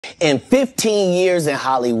In 15 years in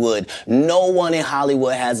Hollywood, no one in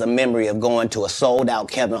Hollywood has a memory of going to a sold-out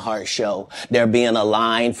Kevin Hart show, there being a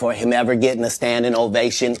line for him ever getting a standing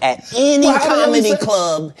ovation at any comedy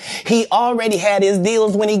club. He already had his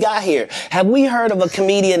deals when he got here. Have we heard of a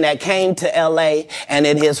comedian that came to L.A. and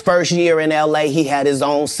in his first year in L.A. he had his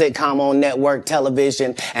own sitcom on network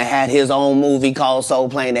television and had his own movie called Soul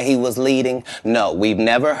Plane that he was leading? No, we've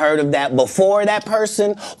never heard of that before that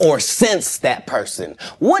person or since that person.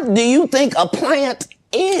 What do you think a plant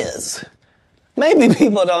is? Maybe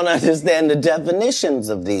people don't understand the definitions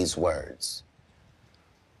of these words.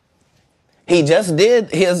 He just did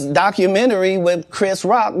his documentary with Chris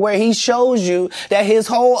Rock where he shows you that his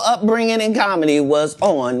whole upbringing in comedy was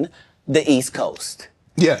on the East Coast.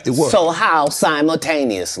 Yeah, it was. So how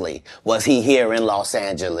simultaneously was he here in Los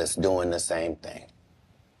Angeles doing the same thing?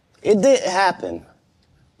 It didn't happen.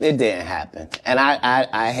 It didn't happen. And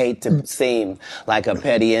I hate to seem like a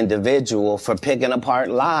petty individual for picking apart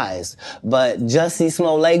lies, but Jussie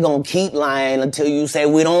Smollett gonna keep lying until you say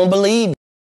we don't believe